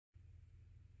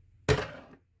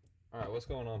All right, what's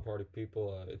going on, party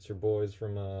people? It's your boys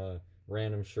from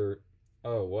Random Shirt.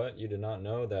 Oh, what? You did not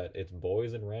know that it's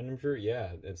boys in Random Shirt?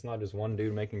 Yeah, it's not just one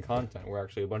dude making content. We're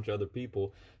actually a bunch of other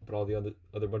people, but all the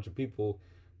other bunch of people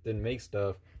didn't make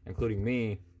stuff, including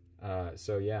me.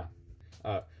 So yeah,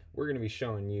 we're gonna be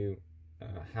showing you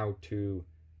how to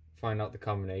find out the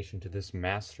combination to this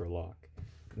master lock.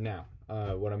 Now,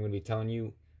 what I'm gonna be telling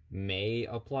you may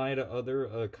apply to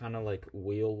other kind of like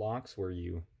wheel locks where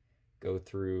you go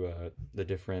through the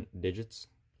different digits.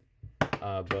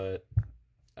 But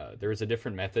there is a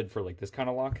different method for like this kind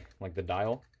of lock, like the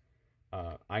dial.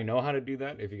 I know how to do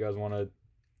that. If you guys want to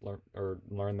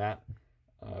learn that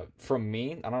from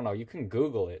me, I don't know. You can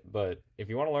Google it, but if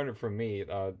you want to learn it from me,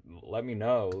 let me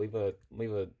know. Leave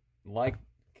a like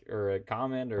or a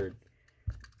comment or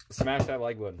smash that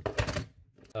like button.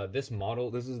 This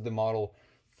is the model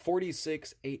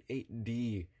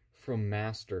 4688D from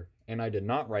Master, and I did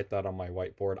not write that on my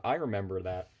whiteboard. I remember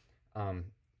that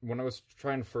when I was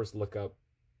trying to first look up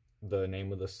the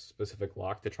name of the specific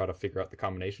lock to try to figure out the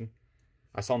combination,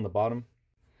 I saw on the bottom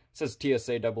it says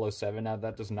TSA 007. Now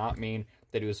that does not mean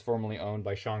that it was formerly owned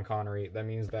by Sean Connery. That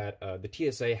means that the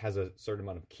TSA has a certain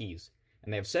amount of keys,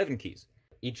 and they have 7 keys.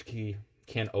 Each key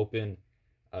can open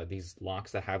these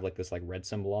locks that have like this like red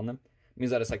symbol on them. It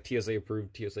means that it's like TSA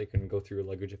approved. TSA can go through your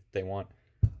luggage if they want.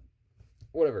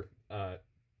 Whatever.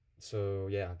 So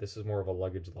yeah, this is more of a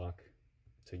luggage lock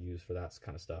to use for that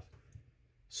kind of stuff.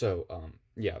 So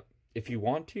yeah, if you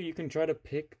want to, you can try to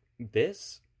pick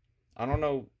this. I don't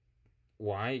know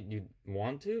why you'd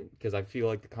want to, because I feel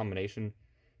like the combination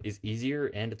is easier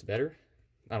and it's better.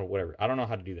 I don't know, whatever. I don't know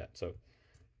how to do that, so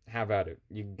have at it.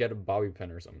 You get a bobby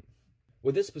pin or something.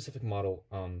 With this specific model,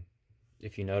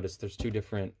 if you notice, there's 2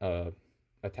 different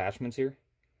attachments here.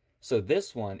 So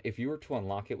this one, if you were to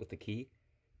unlock it with the key,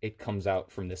 it comes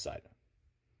out from this side,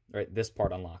 right? This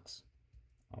part unlocks.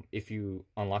 If you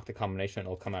unlock the combination,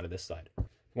 it'll come out of this side.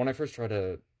 When I first tried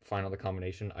to find out the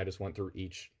combination, I just went through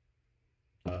each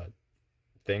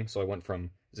thing. So I went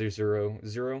from 000,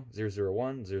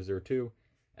 001, 002,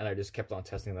 and I just kept on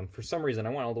testing them. For some reason, I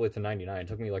went all the way to 99. It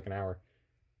took me like an hour.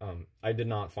 I did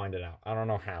not find it out. I don't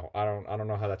know how. I don't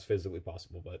know how that's physically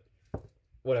possible, but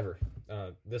whatever.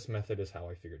 This method is how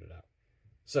I figured it out.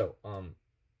 So,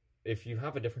 if you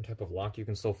have a different type of lock, you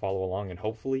can still follow along and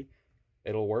hopefully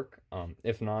it'll work.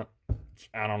 If not,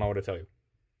 I don't know what to tell you.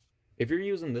 If you're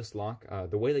using this lock,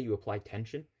 the way that you apply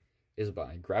tension is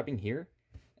by grabbing here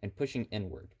and pushing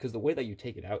inward. Because the way that you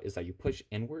take it out is that you push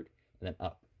inward and then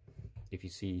up. If you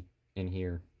see in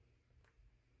here,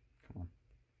 come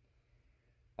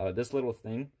on. This little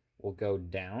thing will go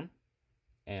down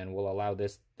and will allow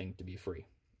this thing to be free.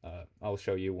 I'll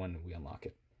show you when we unlock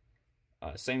it.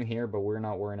 Same here, but we're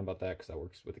not worrying about that because that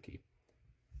works with the key.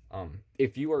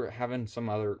 If you are having some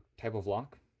other type of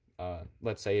lock,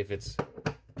 let's say if it's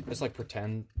like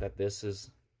pretend that this is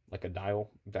like a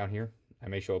dial down here. I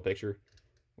may show a picture.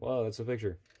 Whoa, that's a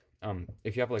picture.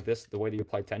 If you have like this, the way that you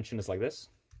apply tension is like this.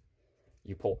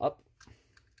 You pull up.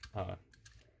 I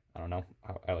don't know.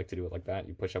 I like to do it like that.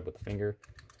 You push up with the finger,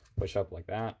 push up like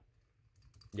that.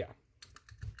 Yeah.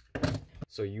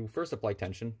 So you first apply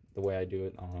tension. The way I do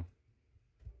it,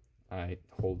 I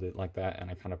hold it like that and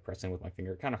I kind of press in with my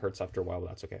finger. It kind of hurts after a while, but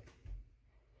that's okay.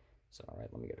 So, all right,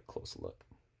 let me get a close look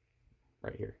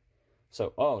right here.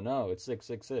 So, oh no, it's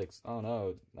 666. Oh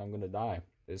no, I'm going to die.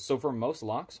 So for most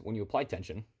locks, when you apply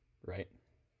tension, right,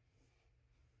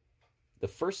 the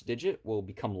first digit will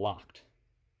become locked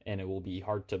and it will be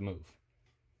hard to move.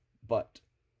 But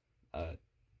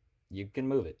you can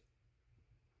move it.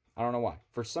 I don't know why.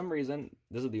 For some reason,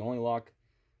 this is the only lock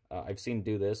I've seen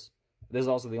do this. This is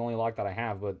also the only lock that I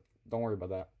have, but don't worry about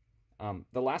that.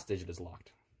 The last digit is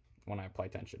locked when I apply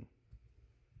tension.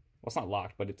 Well, it's not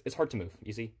locked, but it's hard to move,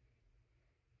 you see?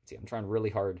 See, I'm trying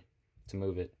really hard to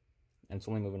move it, and it's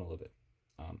only moving a little bit.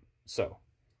 So,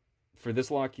 for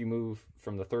this lock, you move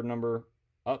from the 3rd number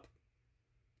up.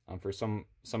 For some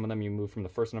of them, you move from the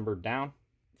 1st number down.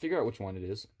 Figure out which one it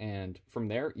is, and from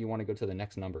there, you want to go to the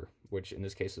next number, which in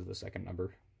this case is the 2nd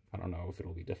number. I don't know if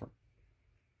it'll be different.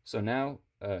 So now,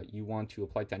 you want to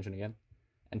apply tension again,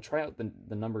 and try out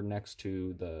the number next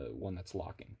to the one that's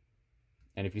locking.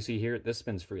 And if you see here, this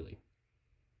spins freely.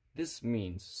 This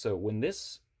means, so when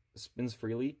this spins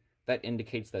freely, that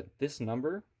indicates that this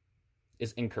number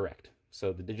is incorrect.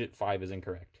 So the digit 5 is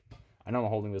incorrect. I know I'm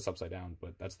holding this upside down,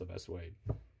 but that's the best way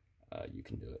you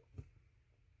can do it.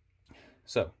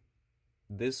 So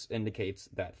this indicates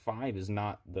that 5 is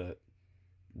not the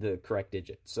correct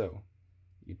digit. So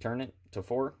you turn it to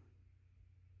 4,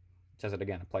 test it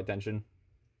again, apply tension,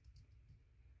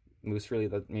 moves freely,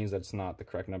 that means that it's not the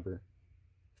correct number.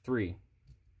 3.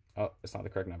 Oh, it's not the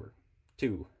correct number.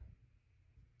 2.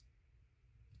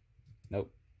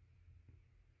 Nope.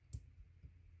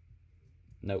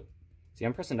 Nope. See,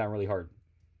 I'm pressing down really hard.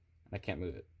 And I can't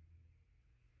move it.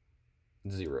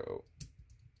 0.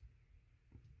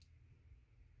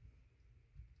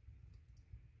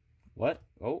 What?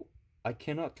 Oh, I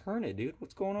cannot turn it, dude.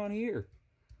 What's going on here?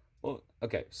 Well,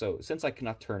 okay, so since I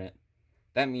cannot turn it,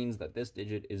 that means that this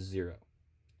digit is 0.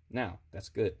 Now, that's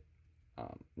good.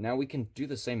 Now we can do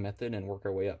the same method and work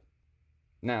our way up.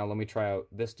 Now, let me try out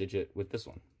this digit with this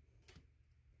one.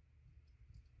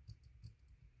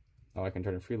 Oh, I can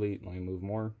turn it freely. Let me move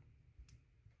more.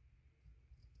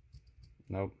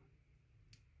 Nope.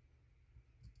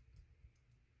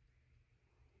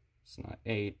 It's not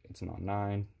 8. It's not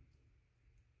 9.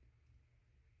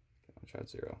 Okay, I'll try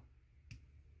 0.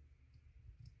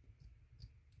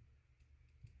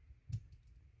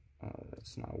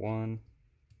 That's not 1.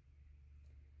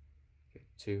 Okay,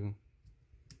 2.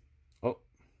 Oh,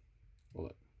 hold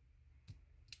it.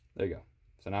 There you go.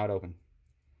 So now it opened.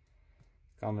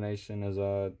 Combination is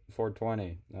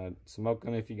 420. Smoke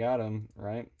them if you got them,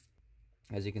 right?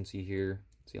 As you can see here,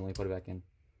 see, let me put it back in.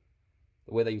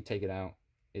 The way that you take it out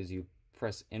is you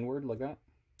press inward like that.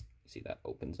 You see that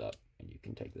opens up, and you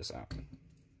can take this out.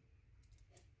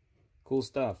 Cool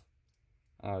stuff.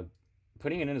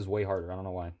 Putting it in is way harder. I don't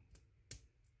know why.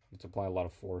 Let's apply a lot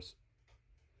of force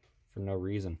for no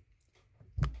reason.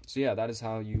 So yeah, that is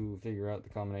how you figure out the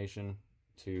combination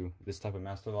to this type of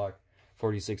master lock,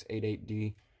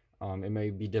 4688D. It may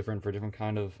be different for different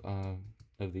kind of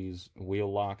these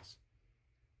wheel locks.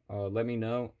 Let me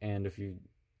know, and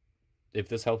if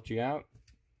this helped you out,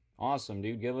 awesome,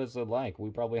 dude. Give us a like.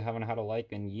 We probably haven't had a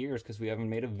like in years because we haven't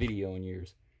made a video in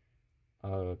years.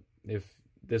 If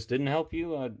this didn't help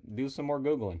you, do some more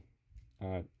Googling.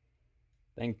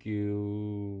 Thank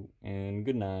you, and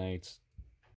good night.